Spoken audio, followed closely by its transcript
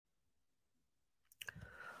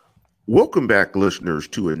Welcome back, listeners,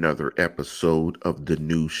 to another episode of The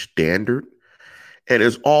New Standard. And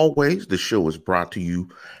as always, the show is brought to you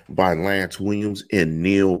by Lance Williams and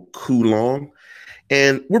Neil Coulon.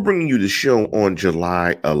 And we're bringing you the show on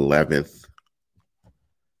July 11th,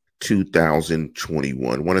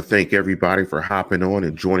 2021. I want to thank everybody for hopping on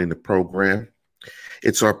and joining the program.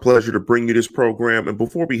 It's our pleasure to bring you this program. And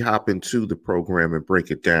before we hop into the program and break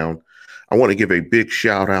it down, I want to give a big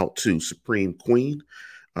shout out to Supreme Queen,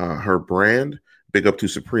 her brand. Big up to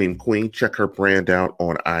Supreme Queen. Check her brand out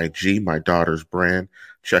on IG, my daughter's brand.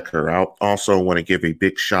 Check her out. Also, want to give a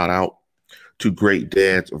big shout out to Great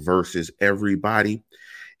Dads versus Everybody.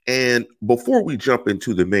 And before we jump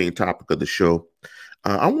into the main topic of the show,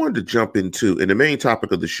 I wanted to jump into the main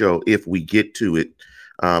topic of the show if we get to it.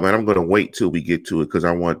 And I'm going to wait till we get to it because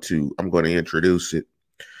I'm going to introduce it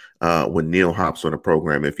when Neil hops on the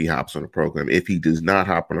program, if he hops on the program. If he does not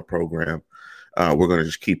hop on the program, we're going to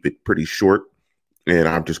just keep it pretty short, and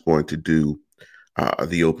I'm just going to do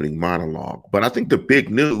the opening monologue. But I think the big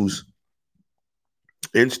news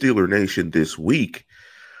in Steeler Nation this week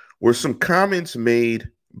were some comments made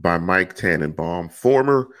by Mike Tannenbaum,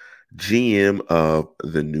 former GM of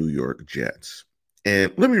the New York Jets.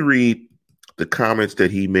 And let me read the comments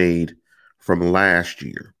that he made from last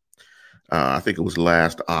year. I think it was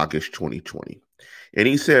last August 2020. And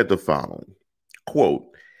he said the following, quote,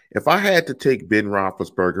 "If I had to take Ben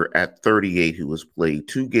Roethlisberger at 38, who has played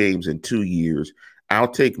 2 games in 2 years, I'll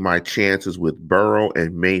take my chances with Burrow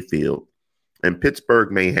and Mayfield. And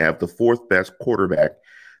Pittsburgh may have the 4th best quarterback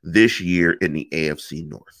this year in the AFC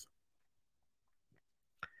North."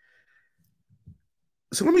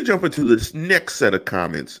 So let me jump into this next set of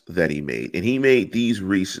comments that he made. And he made these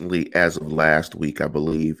recently as of last week, I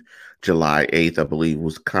believe, July 8th, I believe,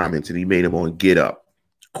 was comments. And he made them on Get Up.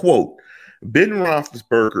 Quote, "Ben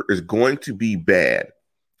Roethlisberger is going to be bad,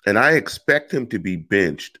 and I expect him to be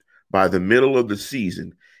benched by the middle of the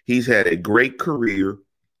season. He's had a great career.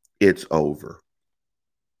 It's over."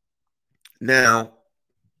 Now,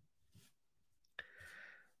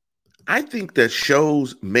 I think that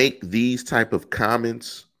shows make these type of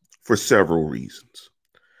comments for several reasons.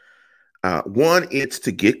 One, it's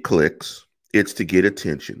to get clicks. It's to get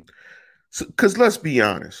attention. Because let's be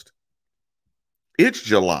honest, it's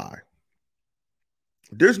July.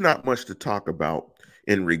 There's not much to talk about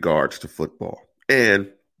in regards to football.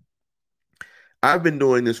 And I've been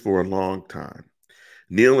doing this for a long time.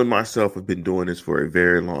 Neil and myself have been doing this for a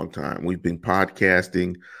very long time. We've been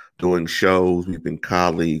podcasting, doing shows, we've been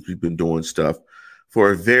colleagues, we've been doing stuff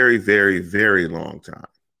for a very, very, very long time.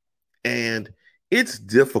 And it's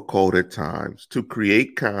difficult at times to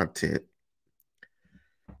create content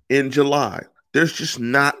in July. There's just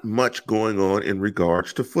not much going on in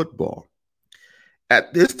regards to football.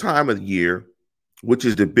 At this time of year, which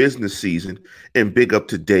is the business season, and big up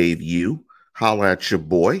to Dave U, holla at your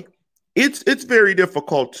boy, it's very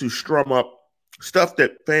difficult to strum up stuff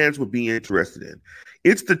that fans would be interested in.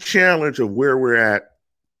 It's the challenge of where we're at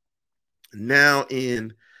now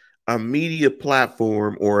in a media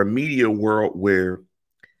platform or a media world where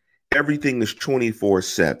everything is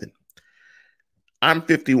 24/7. I'm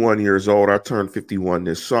 51 years old. I turned 51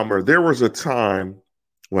 this summer. There was a time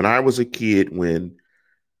when I was a kid when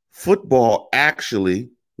football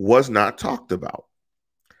actually was not talked about,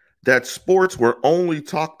 that sports were only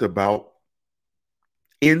talked about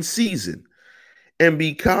in season. And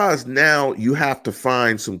because now you have to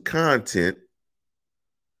find some content,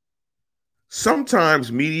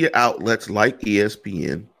 sometimes media outlets like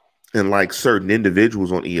ESPN and like certain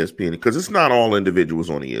individuals on ESPN, because it's not all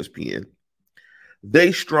individuals on ESPN,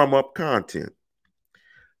 they strum up content.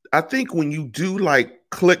 I think when you do like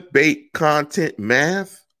clickbait content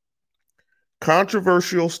math,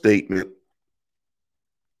 controversial statement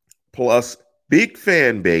plus big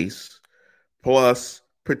fan base plus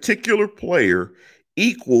particular player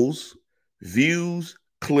equals views,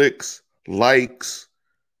 clicks, likes.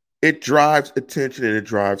 It drives attention and it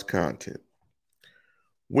drives content.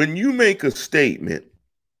 When you make a statement,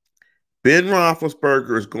 Ben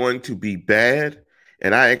Roethlisberger is going to be bad,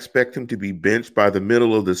 and I expect him to be benched by the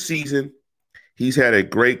middle of the season. He's had a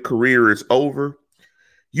great career. It's over.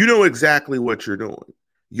 You know exactly what you're doing.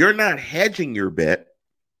 You're not hedging your bet.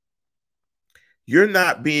 You're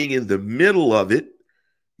not being in the middle of it.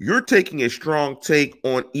 You're taking a strong take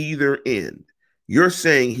on either end. You're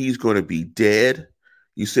saying he's going to be dead.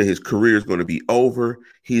 You say his career is going to be over.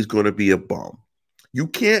 He's going to be a bum. You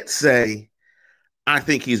can't say, I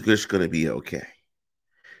think he's just going to be okay.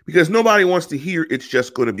 Because nobody wants to hear it's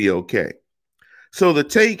just going to be okay. So the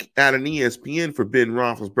take at an ESPN for Ben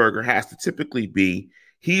Roethlisberger has to typically be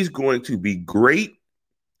he's going to be great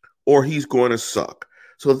or he's going to suck.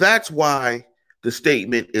 So that's why the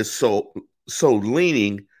statement is so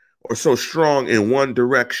leaning or so strong in one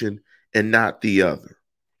direction and not the other.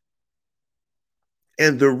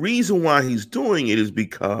 And the reason why he's doing it is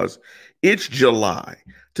because it's July.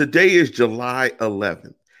 Today is July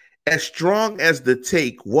 11th. As strong as the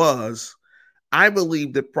take was, I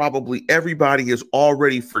believe that probably everybody has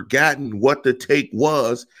already forgotten what the take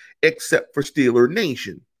was except for Steeler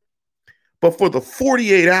Nation. But for the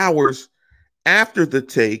 48 hours after the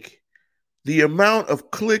take, the amount of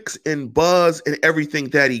clicks and buzz and everything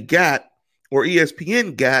that he got, or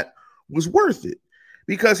ESPN got, was worth it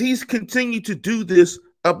because he's continued to do this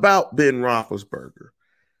about Ben Roethlisberger.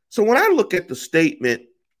 So when I look at the statement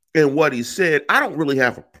and what he said, I don't really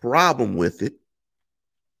have a problem with it.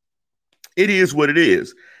 It is what it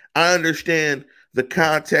is. I understand the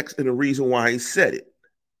context and the reason why he said it.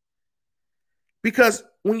 Because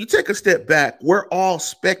when you take a step back, we're all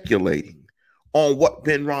speculating on what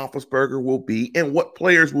Ben Roethlisberger will be and what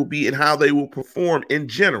players will be and how they will perform in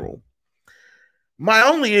general. My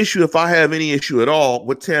only issue, if I have any issue at all,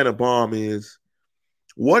 with Tannenbaum is,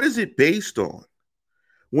 what is it based on?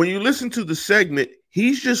 When you listen to the segment,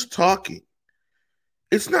 he's just talking.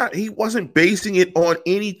 He wasn't basing it on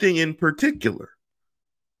anything in particular.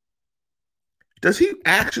 Does he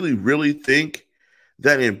actually really think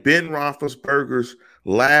that in Ben Roethlisberger's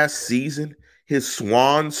last season, his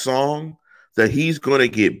swan song, that he's going to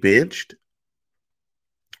get benched?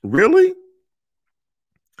 Really?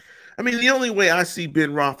 I mean, the only way I see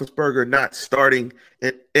Ben Roethlisberger not starting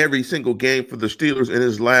in every single game for the Steelers in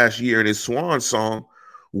his last year in his swan song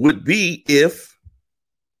would be if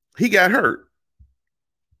he got hurt.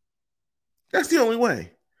 That's the only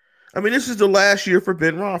way. I mean, this is the last year for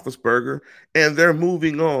Ben Roethlisberger, and they're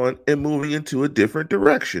moving on and moving into a different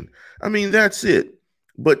direction. I mean, that's it.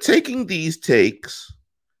 But taking these takes,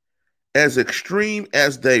 as extreme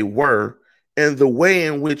as they were, and the way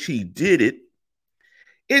in which he did it,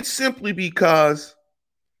 it's simply because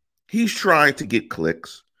he's trying to get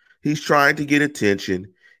clicks. He's trying to get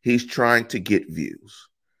attention. He's trying to get views.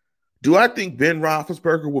 Do I think Ben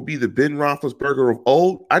Roethlisberger will be the Ben Roethlisberger of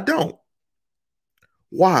old? I don't.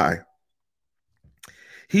 Why?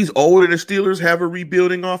 He's old and the Steelers have a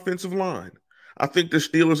rebuilding offensive line. I think the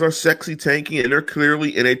Steelers are sexy tanking and they're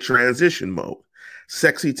clearly in a transition mode.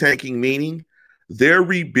 Sexy tanking meaning they're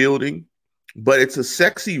rebuilding, but it's a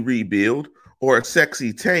sexy rebuild or a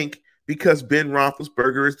sexy tank because Ben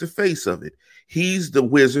Roethlisberger is the face of it. He's the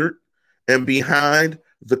wizard, and behind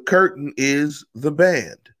the curtain is the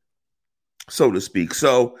band, so to speak.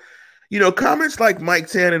 So, comments like Mike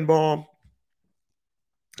Tannenbaum,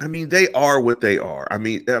 I mean, they are what they are. I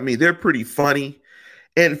mean, they're pretty funny.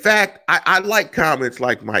 In fact, I like comments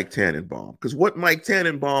like Mike Tannenbaum because what Mike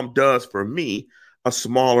Tannenbaum does for me, a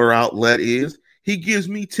smaller outlet, is he gives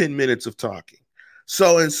me 10 minutes of talking.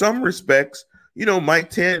 So in some respects, Mike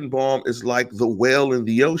Tannenbaum is like the whale in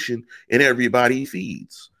the ocean and everybody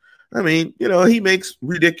feeds. I mean, he makes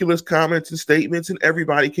ridiculous comments and statements and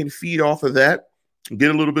everybody can feed off of that, get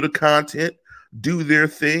a little bit of content, do their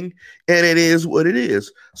thing, and it is what it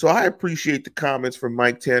is. So I appreciate the comments from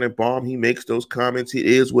Mike Tannenbaum. He makes those comments. It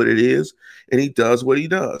is what it is, and he does what he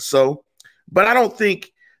does. So, but I don't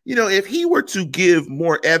think, if he were to give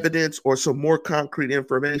more evidence or some more concrete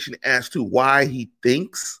information as to why he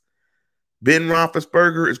thinks Ben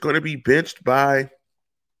Roethlisberger is going to be benched by,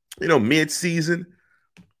 mid-season,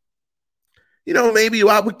 maybe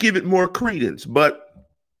I would give it more credence, but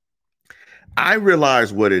I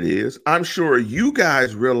realize what it is. I'm sure you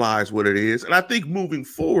guys realize what it is. And I think moving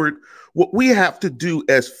forward, what we have to do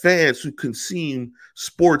as fans who consume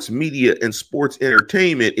sports media and sports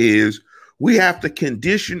entertainment is we have to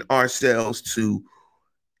condition ourselves to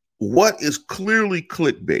what is clearly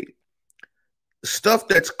clickbait. Stuff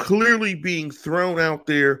that's clearly being thrown out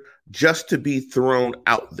there just to be thrown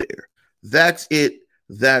out there. That's it.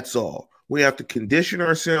 That's all. We have to condition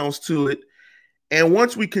ourselves to it. And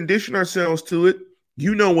once we condition ourselves to it,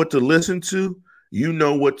 you know what to listen to, you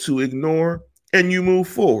know what to ignore, and you move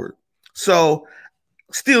forward. So,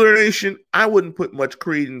 Steeler Nation, I wouldn't put much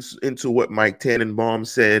credence into what Mike Tannenbaum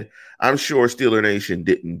said. I'm sure Steeler Nation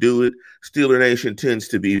didn't do it. Steeler Nation tends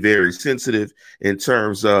to be very sensitive in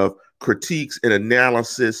terms of critiques and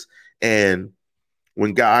analysis, and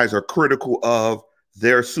when guys are critical of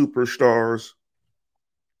their superstars,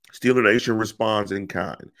 Steeler Nation responds in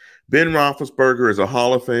kind. Ben Roethlisberger is a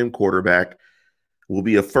Hall of Fame quarterback, will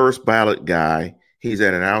be a first ballot guy. He's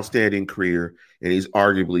had an outstanding career, and he's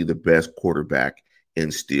arguably the best quarterback in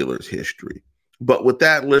Steelers history. But with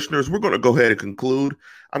that, listeners, we're going to go ahead and conclude.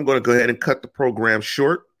 I'm going to go ahead and cut the program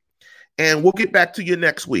short. And we'll get back to you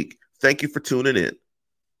next week. Thank you for tuning in.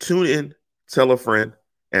 Tune in, tell a friend,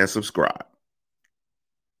 and subscribe.